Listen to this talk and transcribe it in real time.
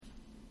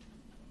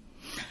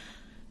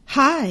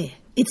Hi,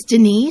 it's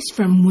Denise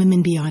from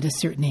Women Beyond a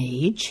Certain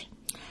Age.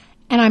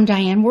 And I'm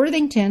Diane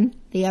Worthington,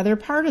 the other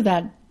part of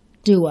that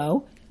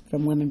duo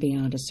from Women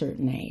Beyond a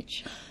Certain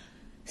Age.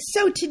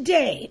 So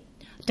today,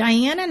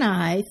 Diane and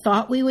I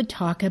thought we would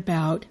talk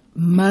about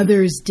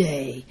Mother's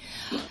Day.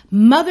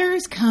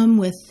 Mothers come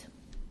with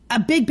a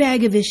big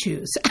bag of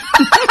issues.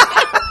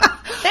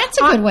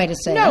 That's a good way to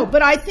say it. No,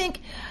 but I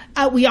think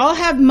we all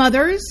have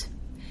mothers,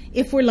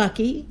 if we're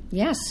lucky.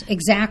 Yes,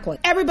 exactly.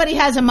 Everybody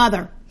has a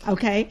mother.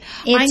 Okay.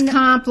 It's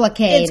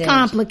complicated. It's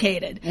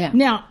complicated. Yeah.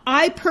 Now,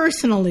 I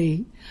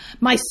personally,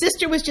 my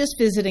sister was just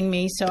visiting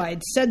me, so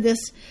I'd said this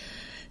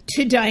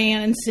to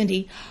Diane and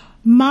Cindy.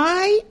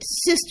 My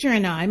sister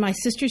and I, my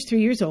sister's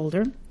 3 years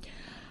older,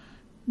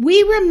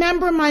 we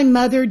remember my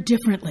mother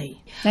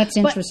differently. That's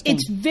interesting.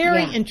 But it's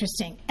very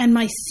interesting. And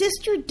my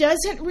sister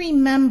doesn't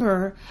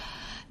remember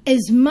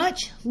as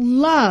much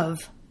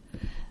love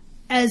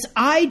as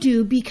I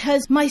do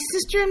because my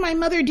sister and my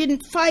mother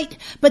didn't fight,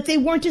 but they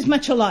weren't as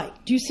much alike.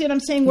 Do you see what I'm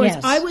saying? Whereas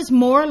Yes. I was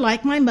more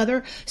like my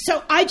mother,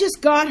 so I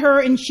just got her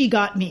and she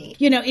got me.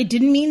 You know, it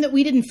didn't mean that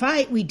we didn't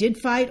fight. We did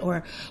fight,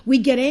 or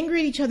we'd get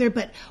angry at each other,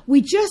 but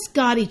we just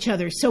got each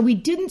other. So we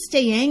didn't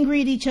stay angry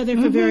at each other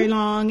for very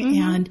long,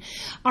 and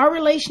our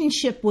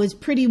relationship was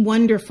pretty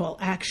wonderful,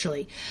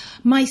 actually.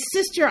 My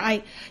sister,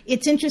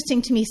 it's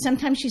interesting to me,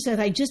 sometimes she says,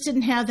 I just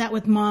didn't have that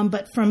with Mom,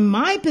 but from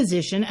my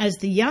position as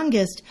the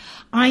youngest,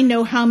 I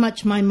know how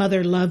much my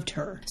mother loved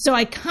her. So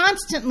I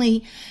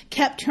constantly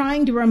kept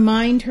trying to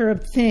remind her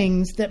of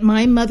things that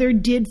my mother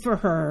did for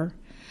her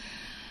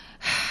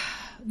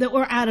that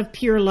were out of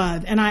pure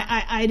love. And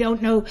I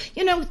don't know,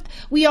 you know,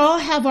 we all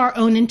have our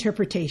own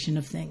interpretation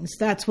of things.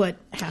 That's what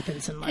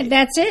happens in life.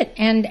 That's it.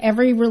 And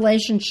every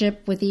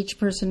relationship with each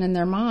person and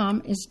their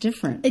mom is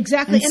different.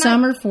 Exactly. And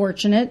some are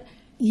fortunate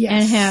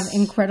Yes. and have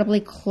incredibly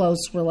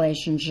close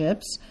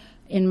relationships.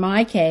 In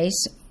my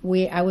case,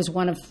 I was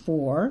one of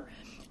four,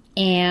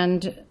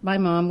 and my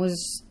mom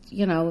was,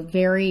 you know,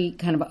 very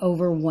kind of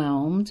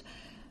overwhelmed.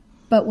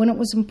 But when it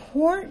was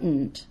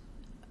important,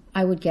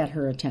 I would get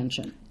her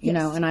attention, you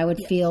know, and I would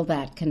feel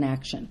that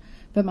connection.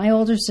 But my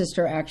older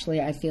sister, actually,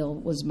 I feel,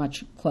 was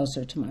much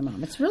closer to my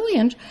mom. It's really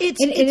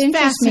It's interests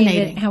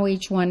fascinating. me how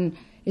each one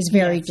is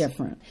very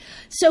different.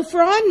 So for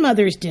on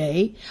Mother's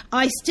Day,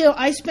 I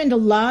spend a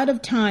lot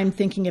of time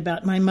thinking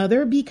about my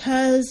mother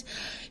because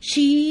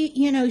she,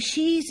 you know,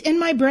 she's in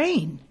my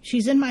brain.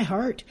 She's in my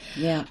heart.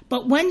 Yeah.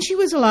 But when she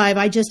was alive,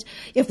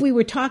 if we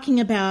were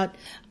talking about,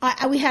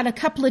 we had a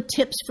couple of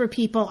tips for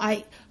people.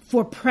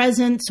 For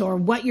presents or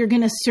what you're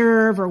going to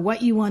serve or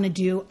what you want to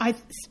do.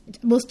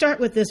 We'll start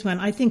with this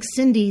one. I think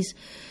Cindy's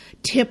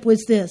tip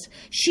was this.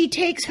 She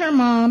takes her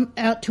mom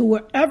out to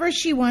wherever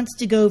she wants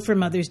to go for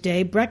Mother's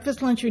Day,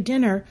 breakfast, lunch, or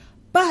dinner,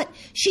 but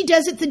she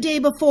does it the day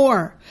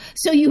before.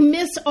 So you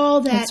miss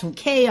all that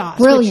chaos.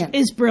 Brilliant. Which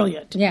is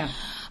brilliant. Yeah.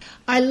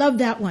 I love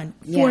that one.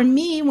 Yeah. For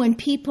me, when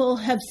people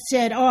have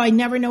said, I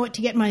never know what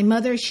to get my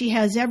mother, she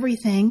has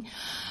everything.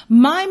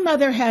 My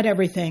mother had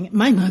everything.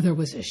 My mother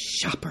was a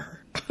shopper.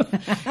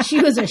 She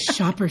was a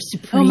shopper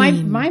supreme.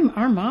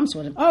 Our moms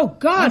would have. Oh,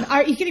 God.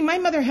 Are you kidding? My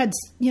mother had,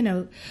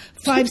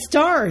 5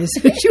 stars.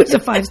 She was a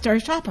 5-star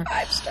shopper.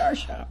 5-star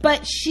shopper.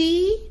 But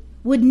she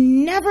would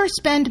never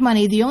spend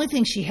money. The only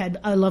thing, she had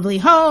a lovely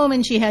home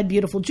and she had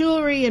beautiful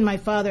jewelry, and my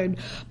father had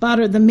bought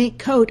her the mink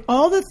coat.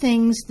 All the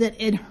things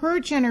that in her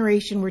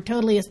generation were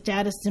totally a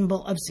status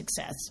symbol of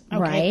success.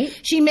 Okay? Right.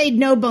 She made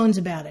no bones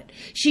about it.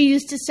 She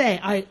used to say,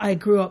 I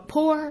grew up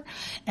poor,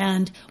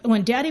 and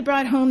when Daddy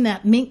brought home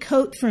that mink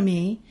coat for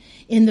me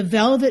in the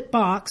velvet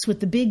box with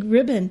the big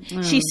ribbon,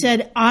 she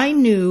said, I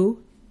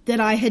knew that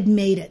I had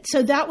made it.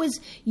 So that was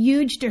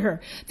huge to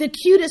her. The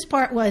cutest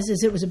part was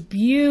it was a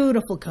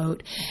beautiful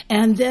coat.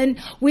 And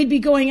then we'd be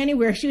going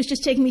anywhere. She was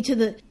just taking me to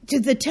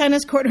the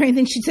tennis court or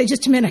anything. She'd say,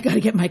 just a minute, I got to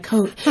get my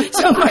coat.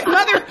 So my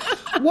mother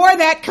wore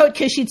that coat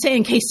because she'd say,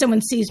 in case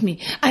someone sees me.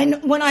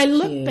 And when I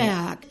look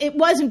back, it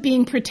wasn't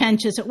being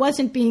pretentious. It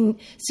wasn't being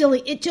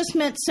silly. It just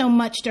meant so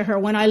much to her.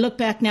 When I look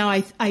back now,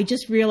 I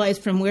just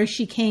realized from where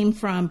she came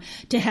from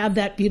to have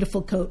that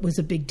beautiful coat was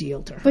a big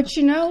deal to her. But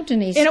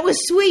Denise. And it was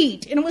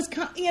sweet. And it was,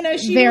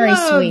 she very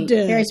loved sweet.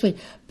 it. Very sweet.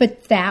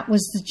 But that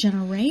was the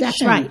generation.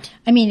 That's right.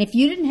 I mean, if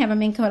you didn't have a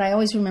mink coat, I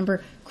always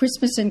remember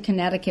Christmas in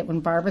Connecticut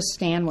when Barbara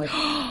Stanwyck,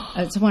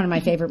 it's one of my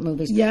favorite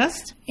movies.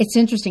 Yes. It's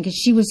interesting because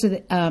she was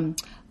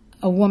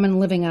a woman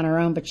living on her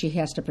own, but she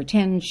has to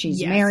pretend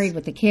she's married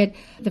with a kid.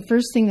 The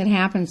first thing that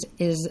happens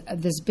is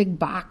this big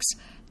box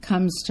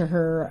comes to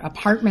her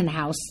apartment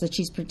house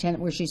that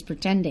where she's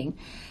pretending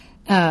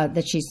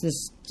that she's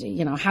this,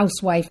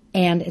 housewife,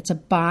 and it's a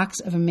box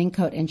of a mink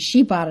coat, and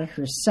she bought it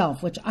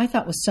herself, which I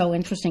thought was so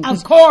interesting.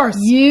 Of course.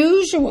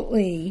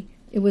 Usually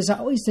it was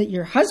always that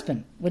your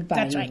husband would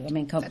buy you a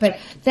mink coat. But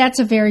that's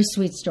a very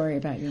sweet story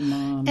about your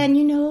mom.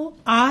 And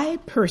I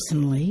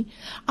personally,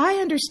 I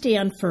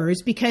understand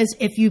furs because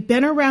if you've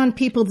been around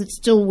people that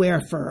still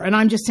wear fur, and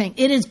I'm just saying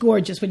it is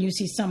gorgeous when you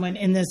see someone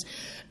in this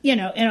in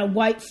a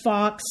white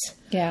fox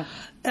Yeah.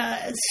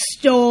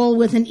 stole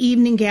with an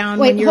evening gown.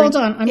 Wait, when you're hold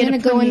on. I'm going to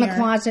go in the premiere.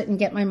 closet and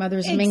get my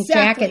mother's mink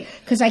Exactly. jacket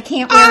because I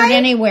can't wear it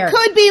anywhere. I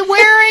could be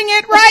wearing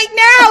it right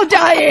now,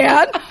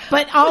 Diane.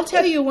 But I'll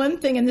tell you one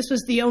thing, and this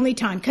was the only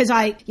time, because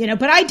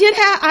but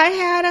I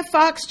had a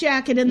fox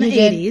jacket in the You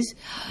did? 80s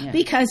Yeah.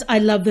 because I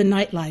love the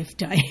nightlife,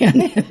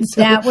 Diane. And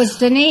so- That was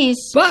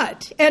Denise.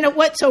 But, and it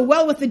went so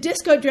well with the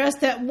disco dress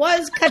that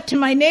was cut to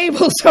my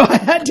navel, so I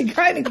had to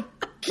kind of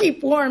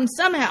keep warm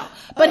somehow.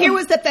 But here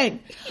was the thing.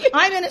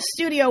 I'm in a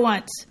studio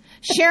once.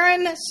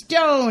 Sharon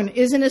Stone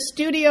is in a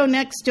studio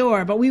next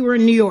door, but we were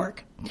in New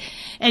York.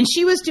 And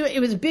she was it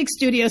was a big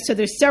studio, so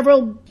there's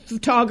several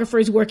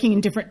photographers working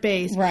in different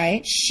bays.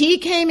 Right. She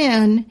came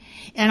in,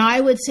 and I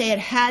would say it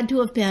had to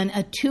have been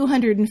a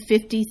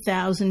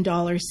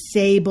 $250,000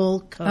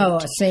 sable coat. Oh,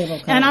 a sable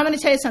coat. And I'm going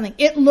to tell you something.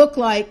 It looked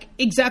like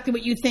exactly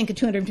what you'd think a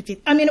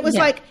 $250,000. I mean, it was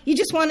Yeah. like you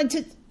just wanted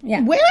to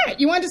Yeah. wear it.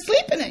 You wanted to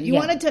sleep in it. You Yeah.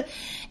 wanted to.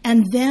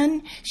 And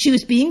then she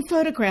was being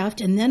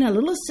photographed, and then a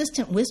little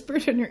assistant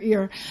whispered in her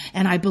ear,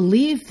 and I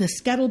believe the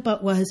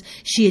scuttlebutt was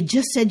she had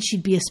just said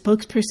she'd be a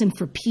spokesperson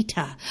for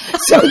PETA,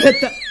 so that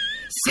the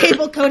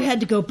sable coat had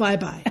to go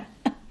bye-bye.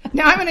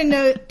 Now, I'm going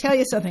to tell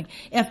you something.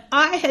 If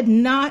I had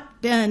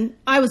not been,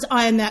 I was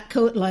eyeing that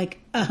coat like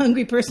a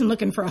hungry person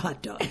looking for a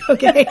hot dog,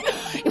 okay?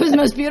 It was the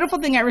most beautiful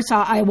thing I ever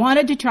saw. I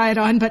wanted to try it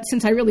on, but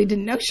since I really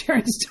didn't know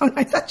Sharon Stone,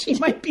 I thought she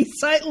might be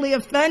slightly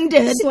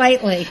offended.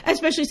 Slightly.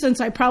 Especially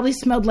since I probably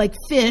smelled like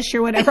fish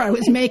or whatever I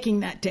was making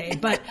that day.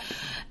 But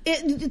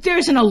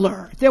there's an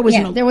allure. There was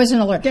an allure. There was an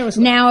alert.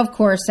 Now, of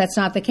course, that's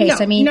not the case. No,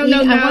 I mean, no,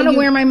 I want to you-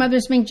 wear my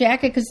mother's mink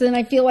jacket because then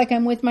I feel like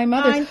I'm with my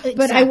mother.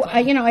 But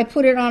I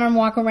put it on and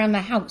walk around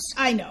the house.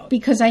 I know.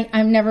 Because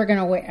I'm never going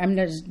to wear. I'm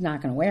just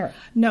not going to wear it.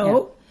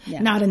 No. Yeah.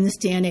 Not in this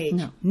day and age.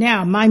 No.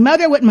 Now,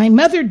 what my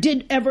mother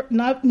did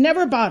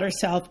never bought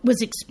herself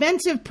was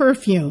expensive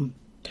perfume.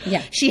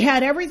 Yeah. She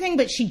had everything,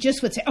 but she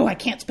just would say, "Oh, I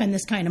can't spend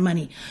this kind of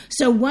money."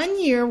 So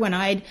one year when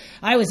I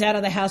was out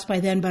of the house by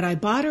then, but I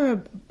bought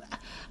her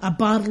a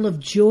bottle of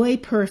Joy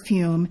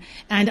perfume,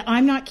 and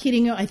I'm not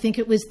kidding you. I think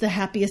it was the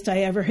happiest I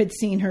ever had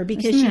seen her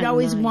because Isn't she'd that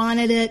always nice?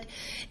 wanted it,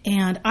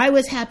 and I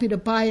was happy to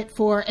buy it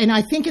for. And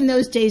I think in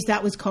those days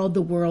that was called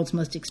the world's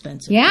most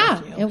expensive. Yeah,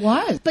 perfume. it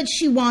was. But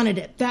she wanted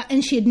it,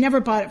 and she had never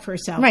bought it for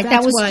herself. Right. That's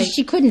that was why,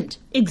 she couldn't.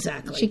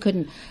 exactly. She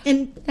couldn't.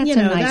 And That's a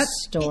nice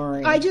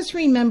story. I just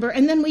remember,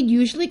 and then we'd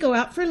usually go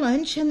out for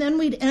lunch, and then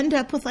we'd end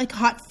up with like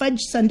hot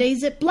fudge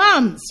sundaes at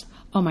Blum's.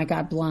 Oh my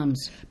God,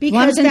 Blum's.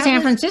 Because Blum's in that San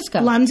was- Francisco.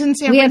 Blum's in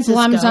San we Francisco.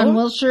 had Blum's on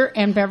Wilshire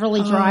and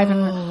Beverly Drive.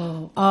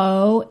 And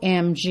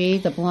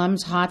OMG, the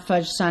Blum's hot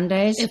fudge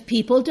sundaes. If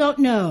people don't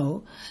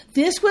know,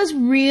 this was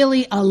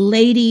really a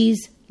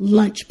ladies'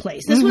 lunch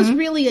place. This was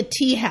really a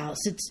tea house.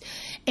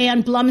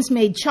 And Blum's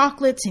made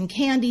chocolates and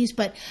candies,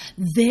 but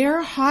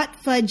their hot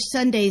fudge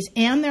sundaes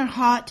and their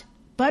hot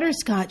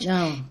butterscotch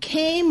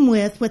came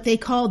with what they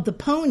called the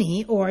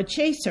pony or a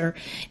chaser,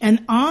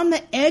 and on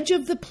the edge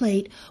of the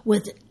plate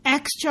was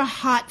extra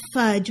hot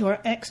fudge or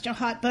extra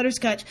hot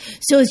butterscotch.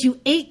 So as you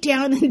ate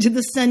down into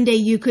the sundae,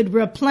 you could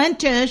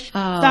replenish the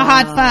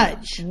hot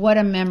fudge. What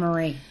a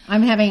memory.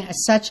 I'm having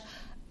such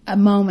a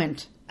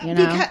moment. You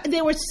know? Because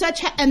they were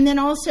and then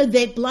also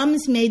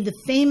Blum's made the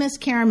famous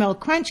caramel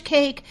crunch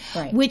cake,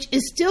 Right. which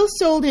is still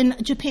sold in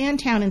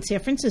Japantown in San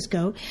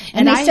Francisco.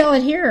 And they sell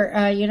it here.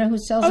 You know who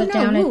sells it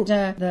down who?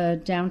 at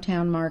the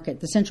downtown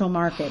market, the Central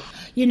Market?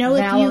 You know,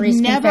 Valerie's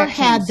if you've never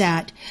had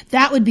Confections.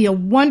 that would be a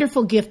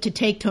wonderful gift to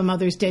take to a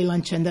Mother's Day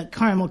luncheon, the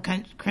caramel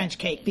crunch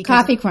cake.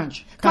 Because Coffee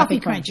Crunch. Coffee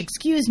crunch,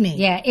 excuse me.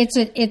 Yeah,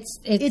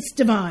 It's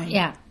divine.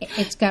 yeah,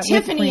 it's got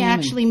whipped Tiffany cream and-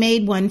 actually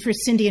made one for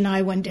Cindy and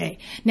I one day.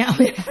 Now,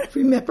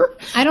 remember?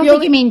 I don't the think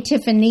only- you mean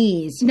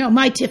Tiffany's. No,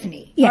 my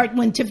Tiffany. Yeah. Or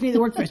when Tiffany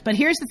worked for us. But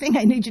here's the thing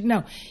I need you to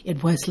know.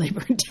 It was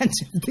labor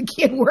intensive. The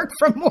kid worked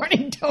from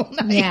morning till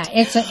night. Yeah,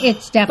 it's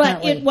But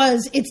definitely.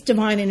 it's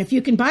divine. And if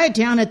you can buy it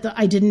down at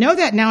I didn't know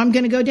that. Now I'm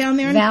going to go down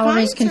there and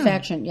Valerie's find some.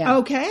 Confection, yeah.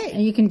 Okay.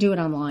 And you can do it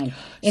online.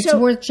 It's So-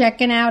 worth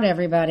checking out,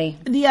 everybody.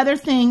 The other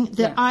thing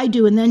that I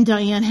do, and then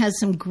Diane has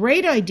some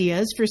great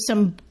ideas for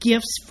some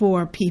gifts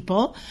for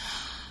people.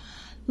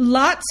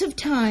 Lots of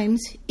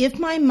times, if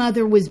my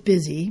mother was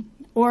busy,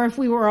 or if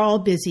we were all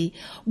busy,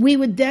 we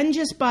would then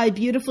just buy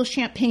beautiful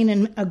champagne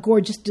and a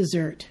gorgeous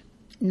dessert.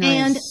 Nice.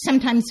 And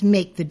sometimes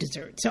make the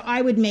dessert. So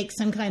I would make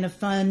some kind of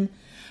fun,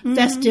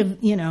 festive,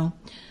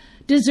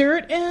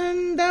 dessert,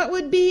 and that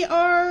would be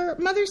our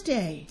Mother's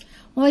Day.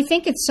 Well, I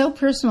think it's so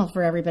personal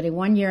for everybody.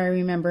 One year I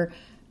remember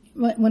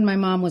when my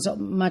mom was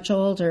much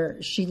older,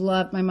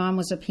 my mom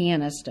was a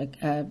pianist,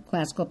 a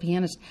classical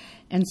pianist.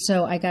 And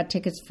so I got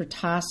tickets for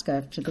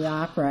Tosca to the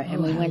opera,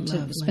 and we went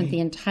to spent the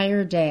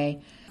entire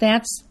day.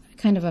 That's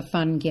kind of a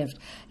fun gift.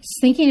 It's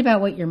thinking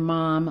about what your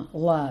mom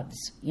loves,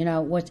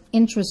 what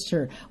interests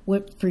her.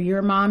 For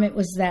your mom, it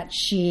was that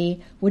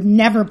she would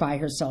never buy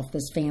herself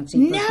this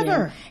fancy perfume.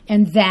 Never.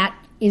 And that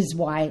is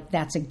why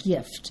that's a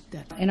gift.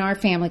 In our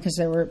family, because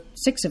there were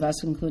 6 of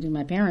us, including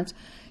my parents,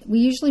 we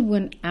usually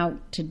went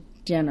out to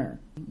dinner,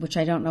 which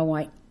I don't know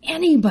why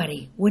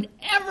anybody would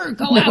ever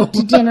go out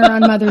to dinner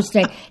on Mother's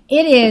Day.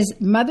 It is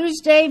Mother's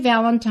Day,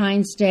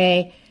 Valentine's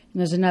Day, and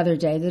there's another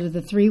day. That are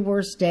the 3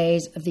 worst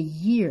days of the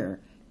year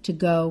to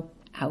go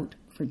out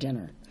for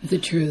dinner. The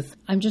truth.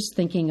 I'm just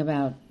thinking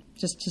about,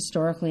 just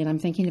historically, and I'm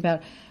thinking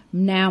about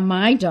now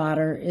my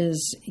daughter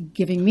is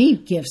giving me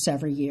gifts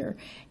every year.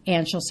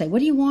 And she'll say, what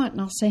do you want?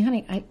 And I'll say,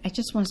 honey, I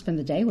just want to spend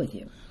the day with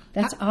you.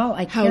 That's all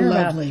I care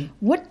about.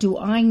 What do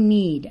I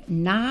need?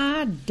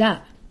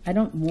 Nada. I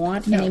don't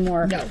want any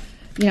more. No.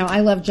 You know, I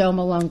love Jo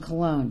Malone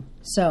cologne.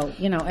 So,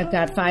 you know, I've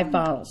got 5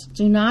 bottles.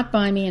 Do not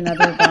buy me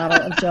another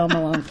bottle of Jo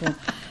Malone cologne.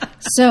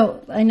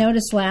 So I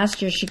noticed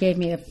last year she gave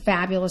me a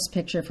fabulous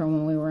picture from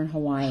when we were in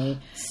Hawaii.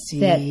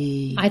 That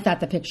I thought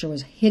the picture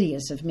was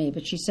hideous of me,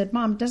 but she said,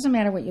 Mom, it doesn't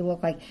matter what you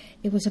look like.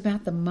 It was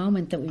about the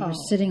moment that we were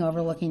sitting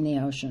overlooking the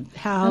ocean.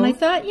 And I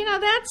thought, you know,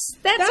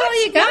 that's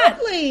all you got.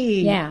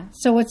 Lovely. Yeah,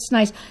 so it's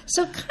nice.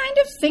 So kind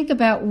of think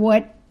about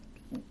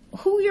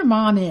who your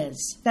mom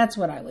is. That's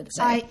what I would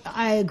say.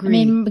 I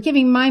agree. I mean,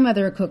 giving my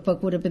mother a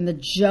cookbook would have been the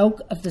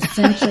joke of the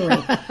century.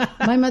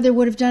 My mother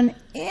would have done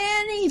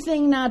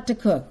anything not to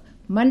cook.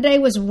 Monday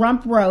was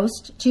rump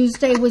roast.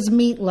 Tuesday was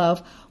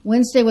meatloaf.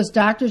 Wednesday was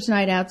doctor's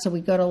night out, so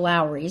we'd go to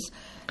Lowry's.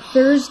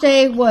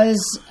 Thursday was,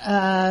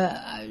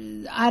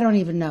 I don't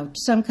even know,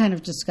 some kind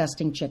of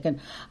disgusting chicken.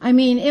 I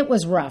mean, it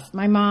was rough.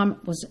 My mom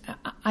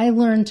I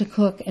learned to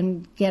cook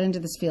and get into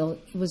this field.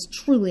 It was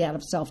truly out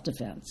of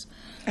self-defense.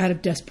 Out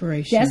of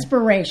desperation.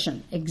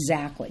 Desperation,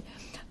 exactly.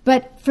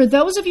 But for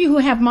those of you who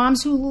have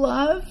moms who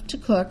love to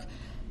cook,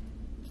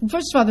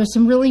 first of all, there's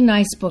some really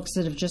nice books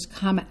that have just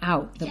come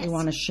out that we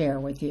want to share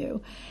with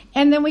you.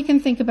 And then we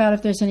can think about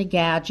if there's any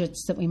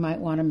gadgets that we might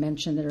want to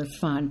mention that are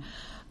fun.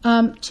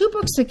 2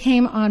 books that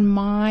came on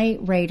my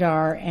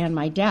radar and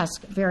my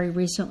desk very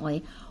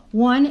recently.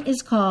 One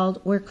is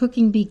called Where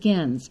Cooking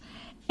Begins.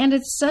 And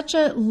it's such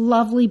a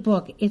lovely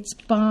book. It's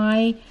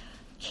by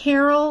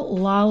Carol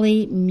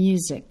Lawley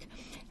Music.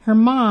 Her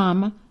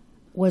mom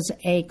was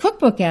a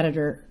cookbook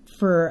editor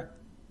for,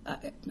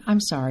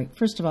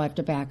 first of all, I have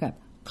to back up.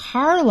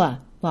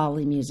 Carla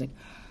Lawley Music.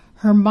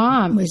 Her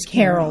mom is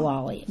Carol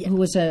Lawley, who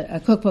was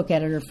a cookbook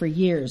editor for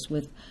years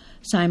with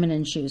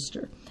Simon &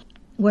 Schuster.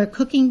 Where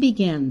Cooking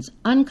Begins.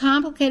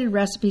 Uncomplicated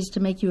recipes to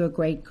make you a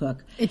great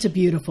cook. It's a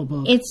beautiful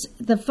book.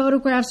 The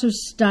photographs are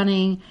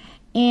stunning,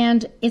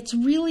 and it's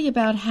really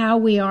about how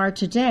we are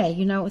today.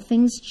 You know,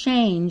 things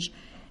change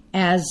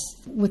as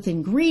with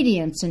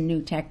ingredients and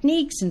new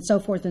techniques and so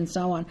forth and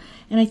so on.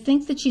 And I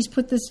think that she's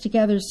put this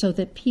together so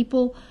that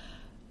people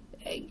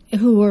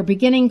who are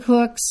beginning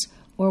cooks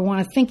or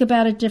want to think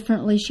about it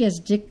differently, she has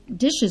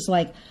dishes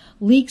like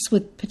leeks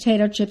with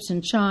potato chips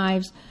and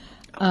chives,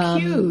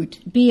 cute.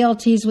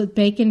 BLTs with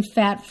bacon,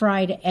 fat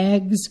fried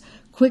eggs,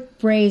 quick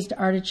braised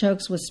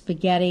artichokes with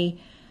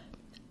spaghetti,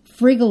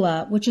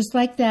 frigola, which is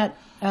like that.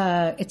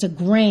 It's a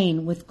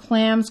grain with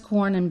clams,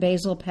 corn, and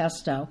basil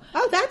pesto.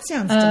 Oh, that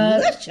sounds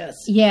delicious.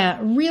 Yeah,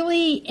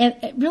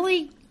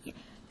 really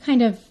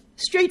kind of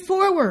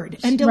straightforward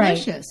and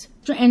delicious.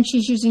 Right. And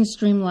she's using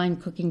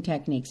streamlined cooking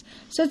techniques.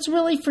 So it's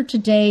really for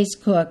today's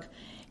cook,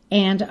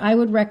 and I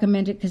would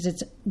recommend it because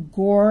it's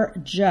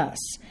gorgeous.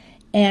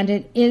 And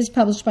it is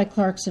published by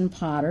Clarkson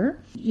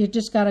Potter. You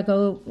just got to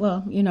go,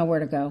 well, you know where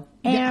to go.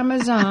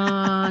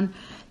 Amazon.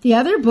 The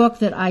other book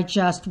that I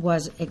just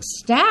was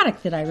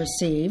ecstatic that I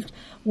received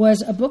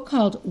was a book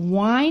called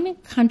Wine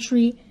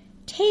Country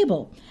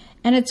Table.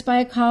 And it's by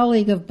a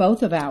colleague of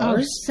both of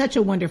ours. Oh, such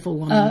a wonderful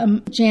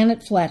woman.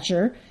 Janet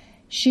Fletcher.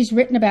 She's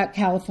written about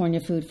California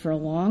food for a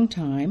long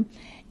time.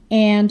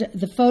 And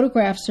the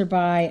photographs are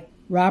by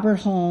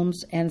Robert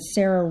Holmes and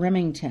Sarah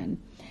Remington.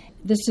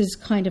 This is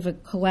kind of a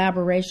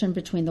collaboration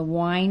between the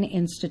Wine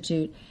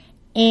Institute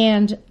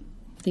and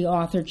the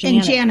author Janet.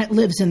 And Janet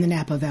lives in the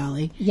Napa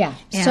Valley. Yeah.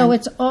 So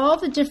it's all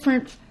the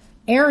different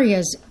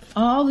areas,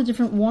 all the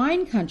different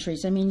wine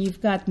countries. I mean, you've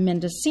got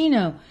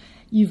Mendocino,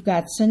 you've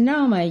got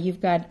Sonoma,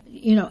 you've got,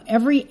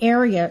 every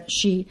area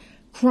she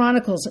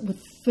chronicles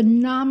with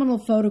phenomenal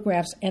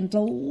photographs and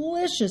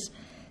delicious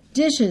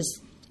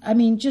dishes. I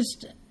mean,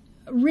 just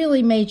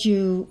really made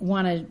you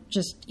want to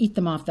just eat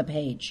them off the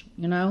page,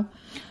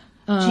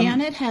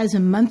 Janet has a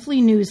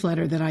monthly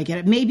newsletter that I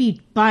get. Maybe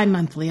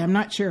bi-monthly. I'm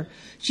not sure.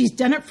 She's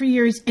done it for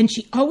years, and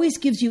she always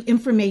gives you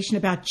information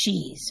about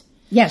cheese.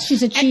 Yes,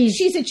 she's a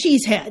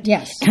cheesehead.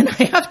 Yes. And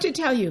I have to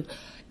tell you,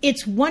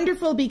 it's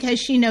wonderful because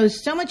she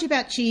knows so much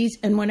about cheese,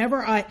 and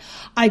whenever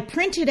I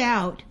print it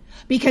out,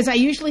 because I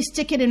usually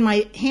stick it in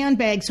my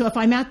handbag, so if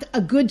I'm at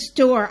a good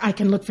store, I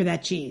can look for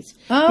that cheese.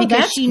 Oh, because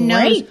that's she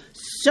knows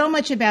so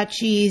much about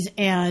cheese,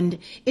 and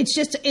it's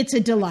a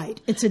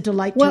delight. It's a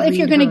delight. Well, to read if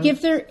you're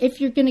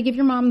going to give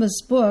your mom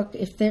this book,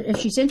 if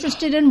she's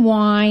interested in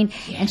wine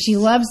and she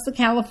loves the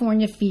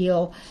California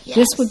feel,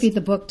 this would be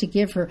the book to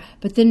give her.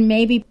 But then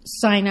maybe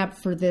sign up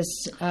for this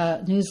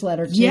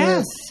newsletter too.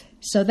 Yes.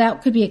 So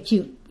that could be a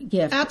cute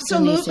gift.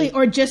 Absolutely.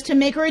 Or just to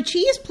make her a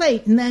cheese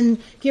plate and then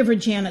give her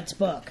Janet's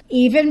book.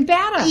 Even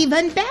better.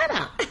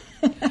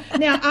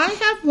 Now, I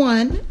have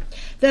one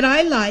that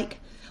I like,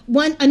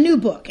 a new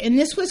book, and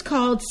this was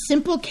called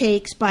Simple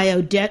Cakes by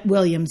Odette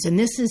Williams, and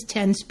this is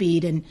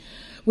 10-speed, and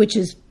which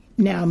is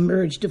now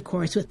merged, of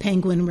course, with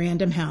Penguin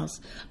Random House.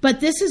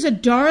 But this is a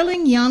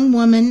darling young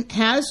woman,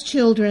 has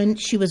children.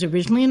 She was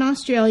originally an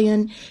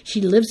Australian.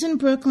 She lives in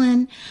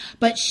Brooklyn,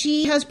 but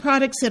she has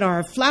products that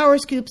are flour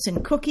scoops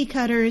and cookie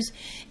cutters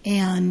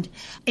and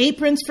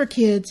aprons for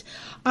kids.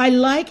 I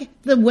like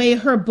the way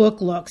her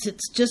book looks.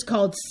 It's just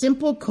called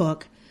Simple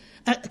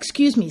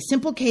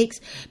Cakes,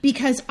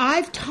 because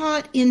I've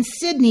taught in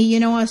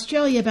Sydney,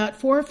 Australia, about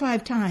 4 or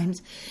 5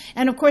 times.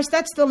 And of course,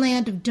 that's the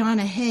land of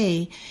Donna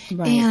Hay.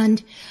 Right.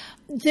 And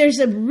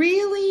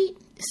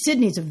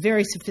Sydney's a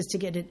very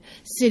sophisticated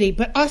city,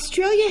 but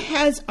Australia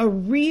has a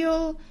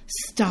real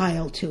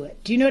style to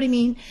it. Do you know what I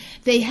mean?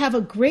 They have a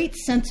great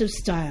sense of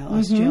style,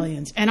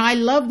 Australians, and I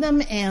love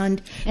them.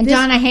 And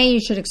Donna Hay, you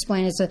should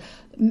explain,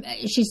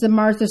 she's the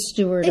Martha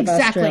Stewart of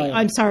Australia.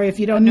 I'm sorry if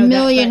you don't know that.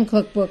 Million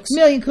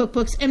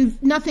cookbooks,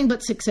 and nothing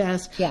but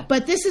success. Yeah.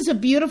 But this is a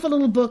beautiful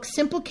little book,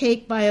 Simple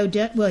Cake by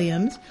Odette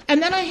Williams.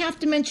 And then I have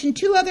to mention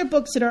 2 other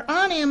books that are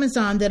on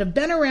Amazon that have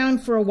been around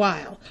for a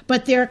while,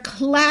 but they're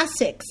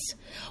classics.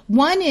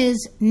 One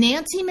is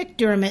Nancy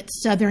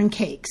McDermott's Southern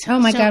Cakes. Oh,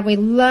 my God, we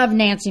love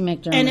Nancy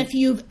McDermott. And if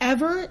you've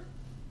ever...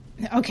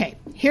 Okay,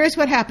 here's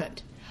what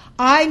happened.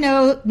 I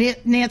know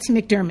Nancy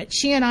McDermott.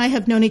 She and I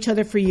have known each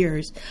other for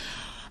years.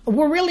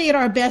 We're really at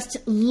our best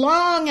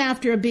long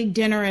after a big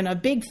dinner and a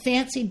big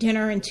fancy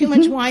dinner and too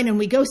much wine, and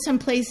we go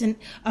someplace in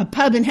a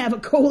pub and have a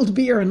cold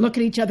beer and look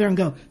at each other and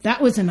go,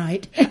 that was a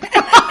night.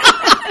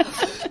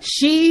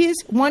 She's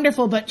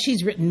wonderful, but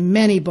she's written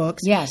many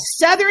books. Yes.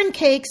 Southern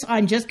Cakes,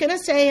 I'm just going to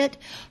say it.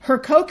 Her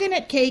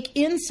coconut cake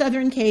in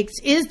Southern Cakes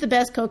is the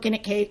best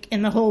coconut cake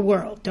in the whole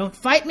world. Don't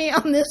fight me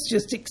on this.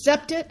 Just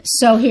accept it.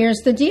 So here's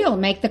the deal.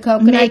 Make the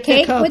coconut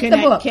cake with the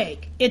book.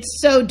 Cake. It's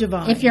so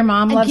divine. If your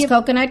mom loves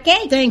coconut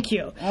cake. Thank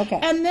you.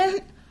 Okay. And then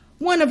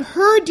one of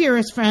her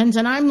dearest friends,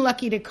 and I'm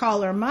lucky to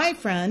call her my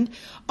friend,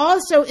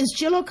 also is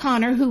Jill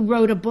O'Connor, who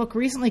wrote a book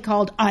recently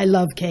called I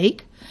Love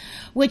Cake,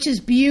 which is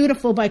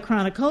beautiful by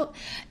Chronicle.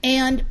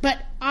 One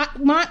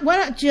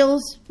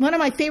of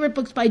my favorite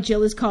books by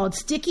Jill is called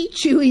Sticky,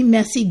 Chewy,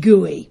 Messy,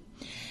 Gooey.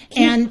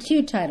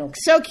 Cute title.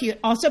 So cute.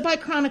 Also by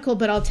Chronicle,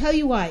 but I'll tell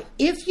you why.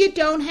 If you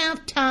don't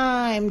have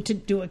time to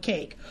do a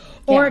cake,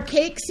 or a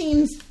cake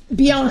seems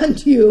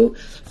beyond you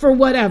for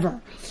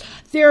whatever,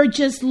 there are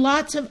just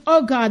lots of,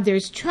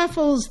 there's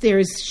truffles,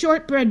 there's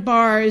shortbread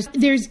bars,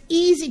 there's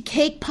easy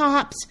cake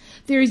pops,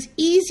 there's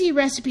easy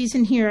recipes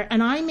in here,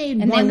 and I made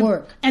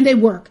one. And they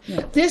work.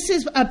 Yeah. This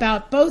is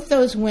about both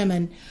those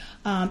women,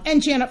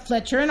 and Janet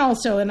Fletcher, and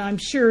I'm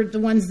sure the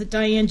ones that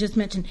Diane just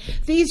mentioned.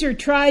 These are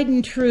tried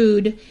and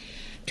true,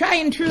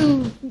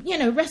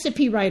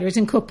 recipe writers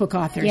and cookbook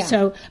authors. Yeah.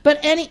 So, but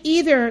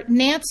either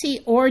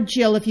Nancy or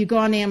Jill, if you go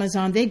on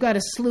Amazon, they've got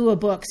a slew of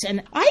books,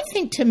 and I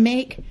think to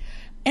make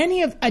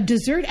a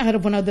dessert out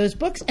of one of those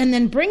books and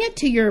then bring it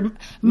to your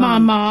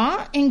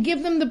mama and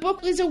give them the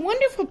book is a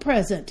wonderful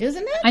present,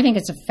 isn't it? I think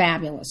it's a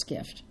fabulous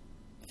gift.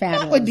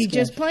 That would be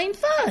just plain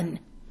fun.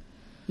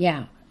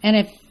 Yeah. And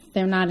if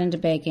they're not into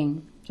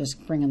baking,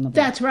 just bring them the book.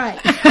 That's right.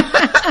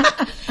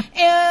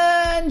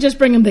 And just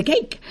bring them the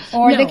cake.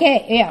 The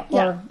cake,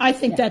 yeah. I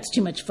think that's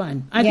too much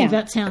fun. I think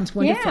that sounds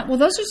wonderful. Yeah, well,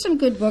 those are some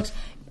good books.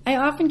 I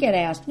often get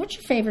asked, what's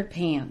your favorite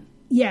pan?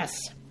 Yes.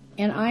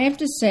 And I have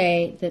to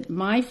say that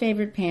my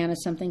favorite pan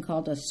is something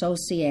called a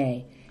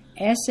saucier.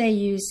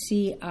 Saucier.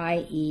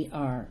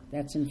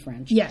 That's in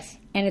French. Yes.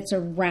 And it's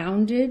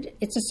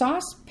it's a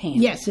saucepan.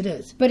 Yes, it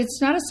is. But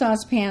it's not a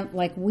saucepan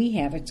like we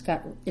have. It's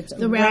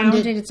the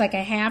rounded. It's like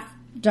a half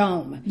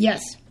dome.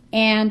 Yes.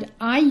 And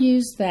I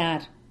use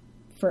that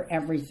for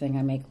everything.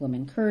 I make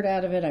lemon curd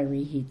out of it. I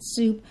reheat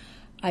soup.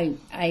 I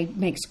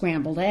make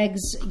scrambled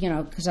eggs,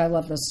 because I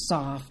love the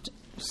soft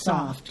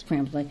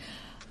scrambled egg.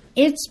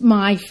 It's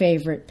my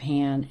favorite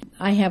pan.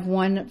 I have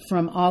one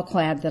from All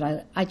Clad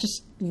that I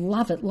just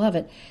love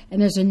it.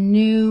 And there's a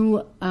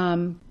new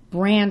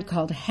brand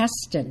called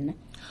Heston.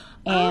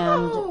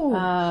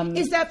 And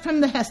is that from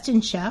the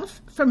Heston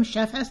chef? From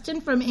Chef Heston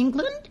from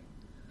England?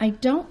 I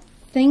don't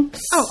think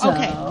so. Oh,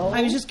 okay.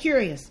 I was just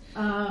curious.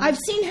 I've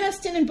seen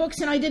Heston in books,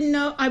 and I didn't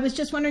know. I was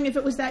just wondering if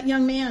it was that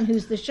young man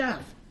who's the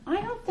chef.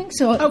 I don't think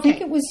so. Okay. I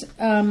think it was.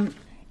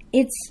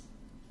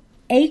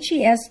 It's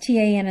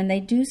HESTAN, and they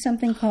do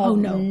something called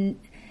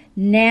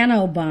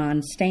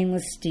Nanobond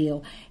stainless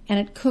steel,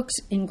 and it cooks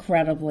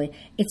incredibly.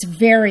 It's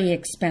very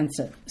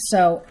expensive.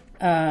 So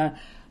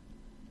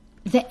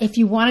if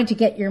you wanted to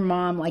get your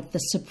mom like the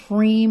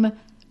supreme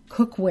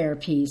cookware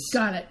piece.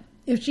 Got it.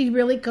 If she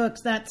really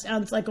cooks, that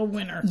sounds like a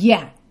winner.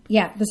 Yeah.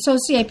 The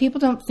saucier,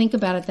 people don't think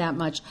about it that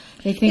much.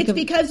 They think it's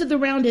because of the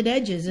rounded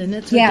edges, and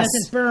it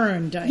doesn't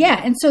burn.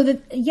 Yeah, and so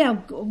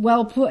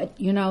well put.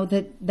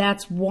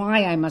 That's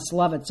why I must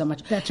love it so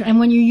much. That's right. And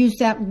when you use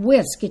that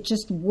whisk, it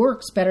just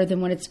works better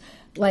than when it's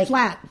like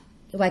flat,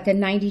 like a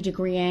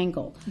 90-degree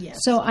angle. Yes.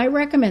 So I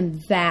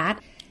recommend that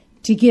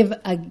to give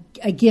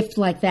a gift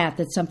like that.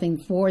 That's something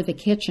for the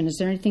kitchen. Is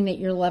there anything that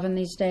you're loving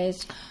these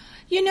days?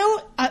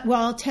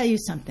 I'll tell you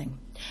something.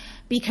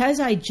 because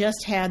I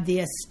just had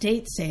the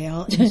estate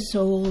sale and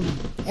sold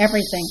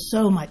Everything.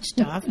 so much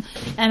stuff,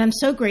 and I'm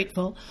so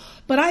grateful.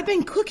 But I've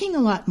been cooking a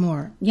lot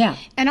more. Yeah.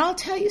 And I'll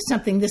tell you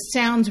something. This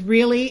sounds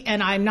really,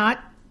 and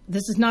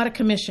this is not a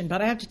commission,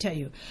 but I have to tell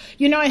you.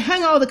 I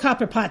hung all the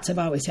copper pots I've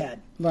always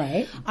had.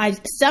 Right.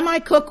 Some I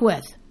cook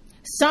with.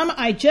 Some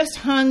I just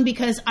hung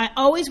because I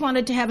always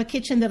wanted to have a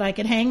kitchen that I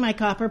could hang my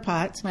copper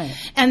pots. Right.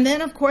 And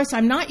then, of course,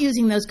 I'm not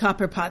using those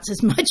copper pots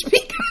as much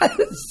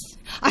because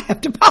I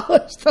have to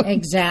polish them.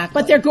 Exactly.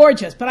 But they're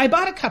gorgeous. But I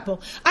bought a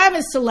couple. I have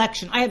a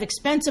selection. I have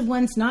expensive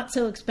ones, not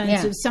so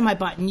expensive. Yeah. Some I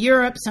bought in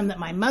Europe, some that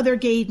my mother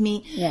gave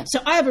me. Yeah. So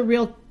I have a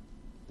real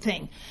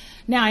thing.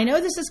 Now, I know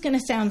this is going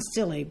to sound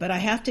silly, but I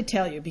have to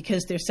tell you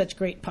because they're such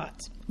great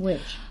pots. Which?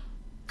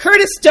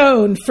 Curtis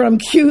Stone from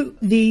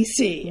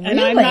QVC. And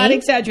I'm Really? not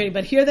exaggerating,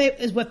 but here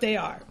is what they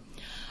are.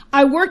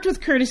 I worked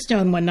with Curtis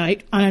Stone one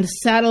night on a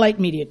satellite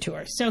media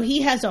tour. So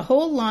he has a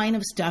whole line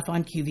of stuff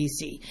on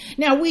QVC.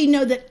 Now, we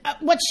know that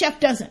what chef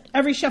doesn't?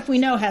 Every chef we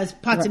know has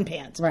pots and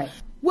pans. Right.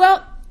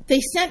 Well,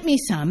 they sent me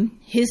some.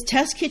 His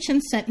test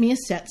kitchen sent me a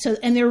set.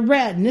 And they're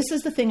red. And this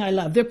is the thing I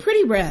love. They're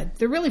pretty red.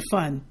 They're really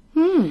fun.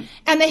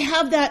 And they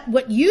have that,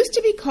 what used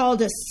to be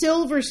called a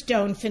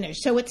Silverstone finish.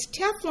 So it's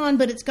Teflon,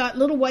 but it's got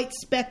little white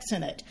specks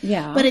in it.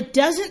 Yeah. But it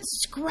doesn't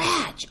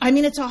scratch. I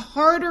mean, it's a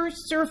harder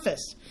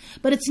surface,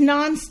 but it's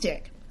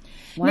nonstick.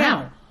 Wow.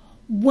 Now,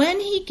 when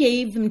he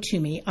gave them to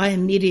me,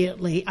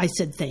 I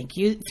said, thank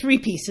you. 3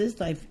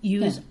 pieces I've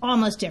used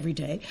almost every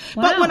day.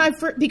 Wow.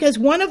 But because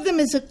one of them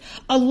is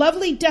a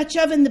lovely Dutch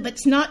oven, but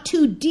it's not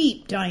too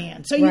deep,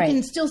 Diane. So you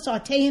can still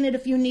saute in it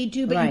if you need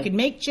to, but you can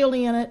make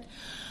chili in it.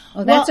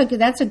 Oh, that's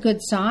a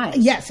good size.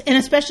 Yes, and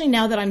especially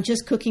now that I'm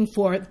just cooking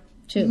for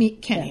me,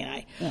 Kenny and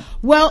I. Yeah.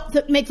 Well,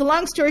 make the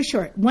long story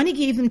short, when he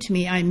gave them to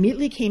me, I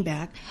immediately came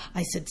back.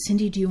 I said,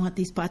 Cindy, do you want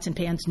these pots and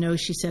pans? No,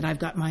 she said, I've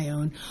got my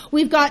own.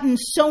 We've gotten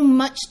so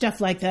much stuff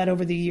like that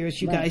over the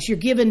years, you guys. You're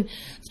given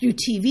through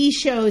TV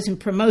shows and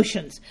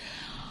promotions.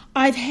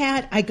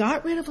 I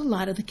got rid of a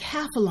lot of the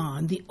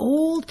Calphalon, the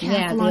old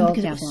Calphalon,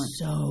 because it was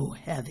so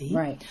heavy.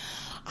 Right.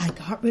 I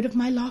got rid of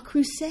my Le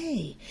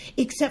Creuset,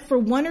 except for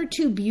 1 or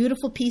 2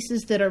 beautiful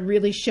pieces that are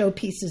really show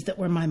pieces that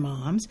were my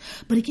mom's.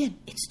 But again,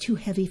 it's too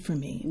heavy for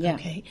me. Yeah.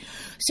 Okay.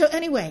 So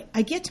anyway,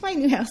 I get to my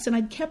new house and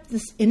I kept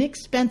this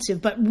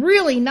inexpensive but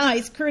really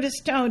nice Curtis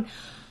Stone.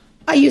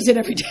 I use it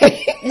every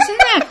day. Isn't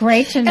that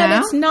great to know? And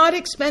it's not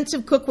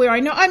expensive cookware. I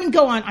know. I mean,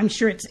 go on. I'm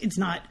sure it's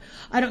not.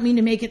 I don't mean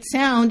to make it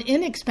sound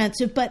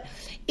inexpensive, but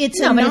it's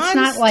a non-stick, it's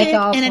not like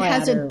and it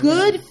has a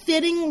good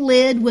fitting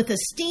lid with a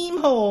steam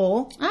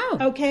hole. Oh,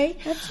 okay.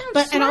 That sounds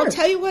And smart. I'll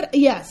tell you what.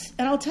 Yes,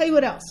 and I'll tell you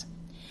what else.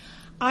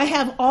 I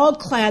have All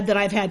Clad that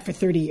I've had for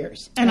 30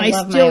 years, and I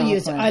still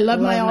use it. I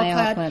love my All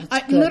Clad.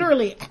 I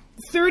literally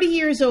 30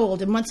 years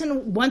old, and once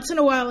in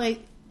a while I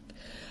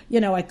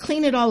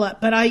clean it all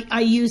up, but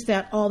I use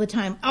that all the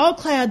time. All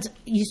Clads,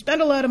 you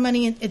spend a lot of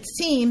money, it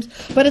seems,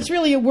 but it's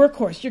really a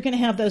workhorse. You're going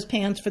to have those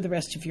pans for the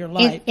rest of your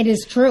life. It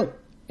is true.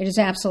 It is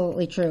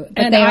absolutely true.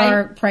 But And they I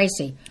are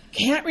pricey.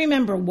 Can't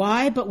remember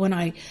why, but when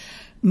I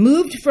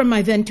moved from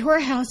my Ventura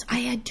house, I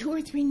had 2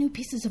 or 3 new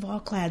pieces of All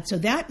Clad. So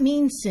that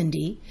means,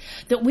 Cindy,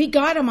 that we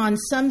got them on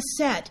some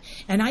set,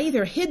 and I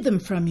either hid them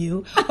from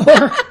you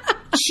or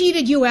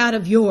cheated you out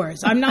of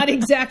yours. I'm not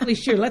exactly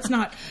sure. Let's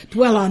not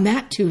dwell on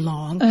that too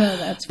long.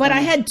 That's But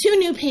funny. I had 2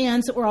 new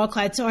pans that were All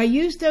Clad, so I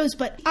used those.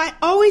 But I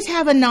always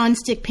have a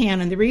nonstick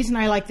pan, and the reason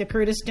I like the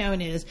Curtis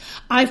Stone is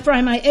I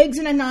fry my eggs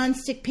in a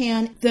nonstick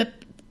pan. The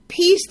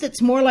piece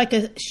that's more like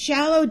a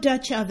shallow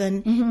Dutch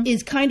oven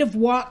is kind of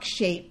wok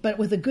shaped, but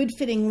with a good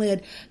fitting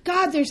lid.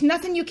 God, there's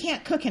nothing you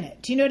can't cook in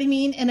it. Do you know what I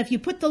mean? And if you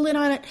put the lid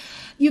on it,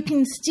 you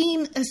can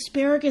steam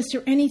asparagus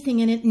or anything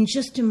in it in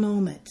just a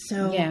moment.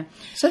 So Yeah.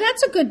 So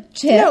that's a good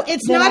tip. no,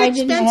 it's that not I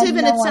didn't have expensive,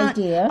 and no it's not.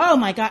 idea. Oh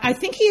my God! I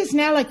think he is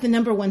now like the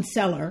 #1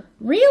 seller.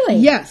 Really?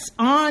 Yes,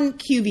 on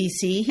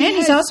QVC. And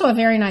he's also a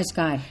very nice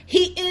guy.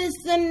 He is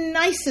the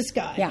nicest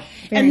guy. Yeah,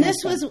 very and nice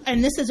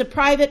this is a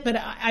private, but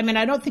I mean,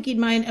 I don't think he'd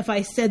mind if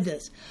I said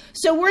this.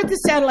 So we're at the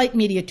satellite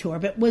media tour,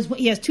 but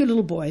he has 2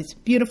 little boys,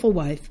 beautiful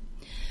wife,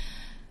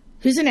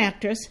 who's an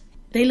actress.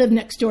 They live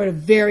next door to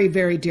very,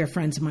 very dear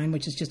friends of mine,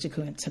 which is just a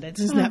coincidence.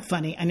 Isn't that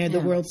funny? I know the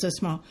world's so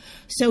small.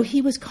 So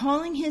he was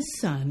calling his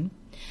son,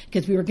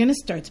 because we were going to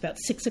start, it's about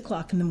 6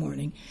 o'clock in the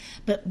morning,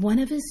 but one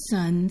of his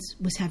sons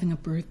was having a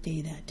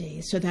birthday that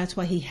day. So that's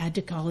why he had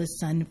to call his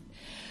son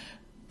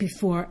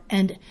before.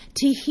 And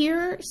to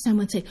hear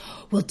someone say,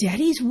 well,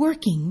 Daddy's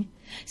working,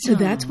 so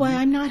that's why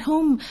I'm not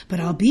home, but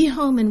I'll be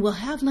home and we'll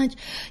have lunch.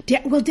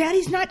 Well,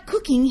 Daddy's not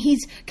cooking,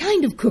 he's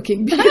kind of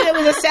cooking. Because it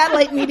was a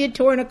satellite media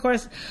tour, and of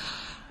course,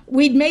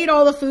 we'd made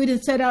all the food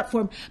and set out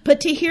for him. But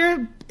to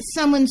hear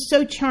someone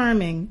so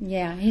charming,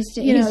 Yeah, he's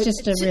know,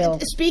 just a real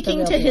speaking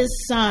the real to deal.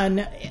 his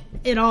son,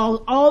 it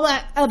all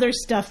that other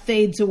stuff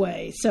fades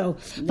away. So,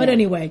 but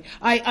anyway,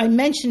 I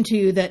mentioned to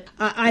you that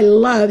I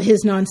love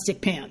his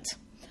nonstick pans.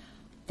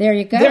 There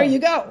you go. There you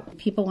go.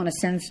 People want to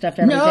send stuff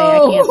every day.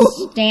 No. I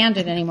can't stand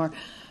it anymore.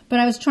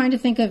 But I was trying to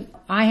think of,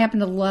 I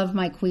happen to love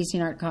my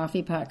Cuisinart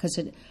coffee pot because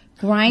it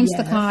grinds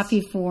the Yes. coffee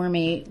for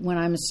me when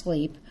I'm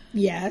asleep.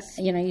 Yes.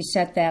 You know, you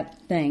set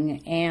that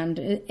thing, and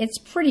it's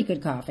pretty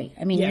good coffee.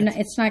 I mean, Yes.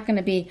 it's not going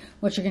to be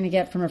what you're going to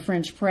get from a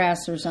French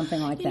press or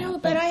something like that. You know,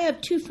 but I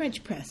have 2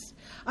 French press.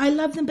 I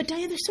love them, but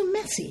Diane, they're so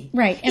messy.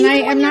 Right, and Even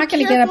when I'm you're not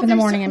going to get up in the careful,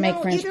 morning and make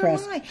no, French either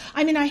press. am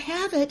I mean, I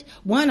have it.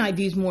 One I've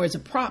used more as a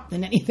prop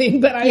than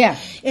anything, but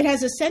it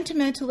has a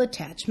sentimental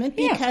attachment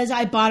because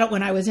I bought it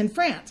when I was in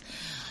France.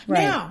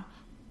 Right. Now,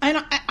 and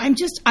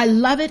I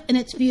love it, and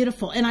it's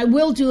beautiful, and I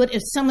will do it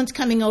if someone's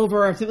coming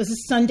over, or if it was a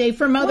Sunday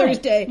for Mother's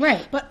Day.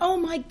 Right. But oh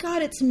my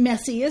God, it's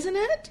messy, isn't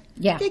it?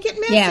 Yeah. They get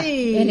messy. Yeah,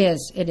 it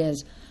is. It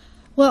is.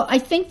 Well, I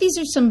think these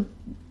are some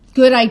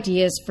good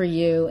ideas for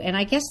you. And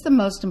I guess the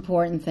most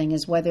important thing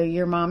is whether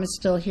your mom is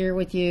still here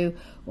with you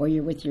or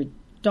you're with your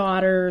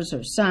daughters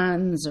or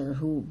sons or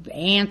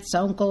aunts,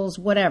 uncles,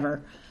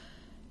 whatever,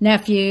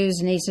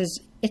 nephews, nieces.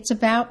 It's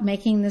about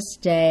making this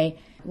day,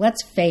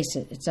 let's face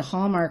it, it's a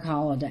Hallmark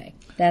holiday.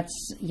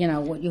 That's,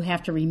 what you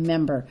have to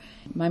remember.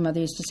 My mother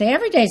used to say,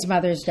 every day's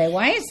Mother's Day.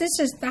 Why is this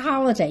the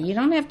holiday? You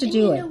don't have to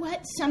do it. You know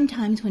what?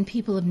 Sometimes when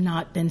people have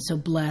not been so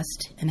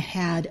blessed and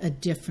had a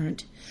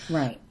different,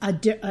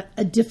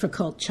 a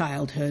difficult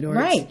childhood, or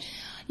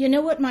you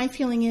know what my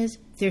feeling is?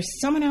 There's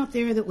someone out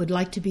there that would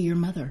like to be your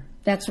mother.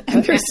 There's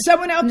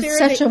someone out there.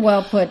 Such a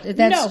well put.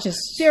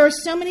 There are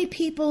so many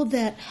people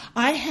that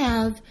I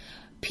have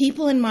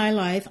people in my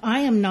life.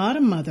 I am not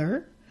a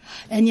mother.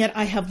 And yet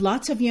I have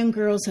lots of young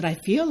girls that I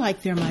feel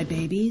like they're my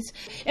babies.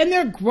 And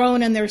they're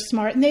grown and they're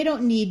smart and they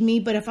don't need me.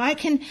 But if I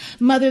can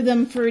mother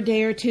them for a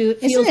day or two,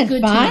 it feels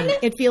good to me.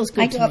 It feels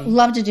good to me. I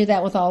love to do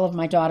that with all of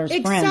my daughter's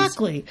friends.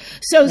 Exactly.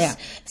 So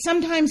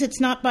sometimes it's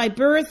not by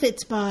birth,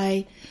 it's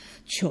by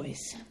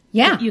choice.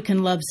 Yeah. You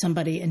can love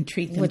somebody and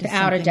treat them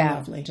without a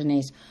doubt, lovely.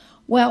 Denise.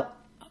 Well,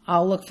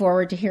 I'll look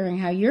forward to hearing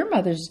how your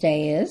Mother's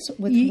Day is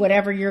with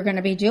whatever you're going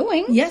to be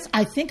doing. Yes,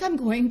 I think I'm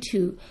going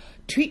to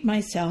treat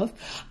myself.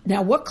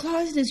 Now, what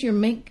closet is your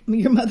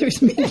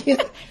mother's make in?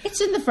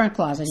 It's in the front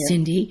closet here.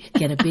 Cindy,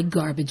 get a big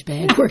garbage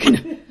bag. We're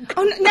gonna.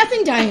 Oh,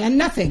 nothing, Diane,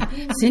 nothing.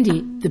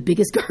 Cindy, the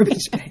biggest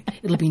garbage bag.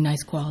 It'll be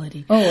nice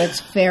quality. Oh, it's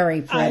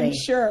very pretty. I'm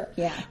sure.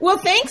 Yeah. Well,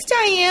 thanks,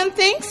 Diane.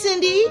 Thanks,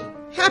 Cindy.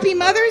 Happy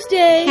Mother's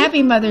Day.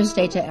 Happy Mother's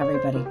Day to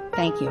everybody.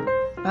 Thank you.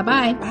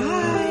 Bye-bye.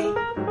 Bye.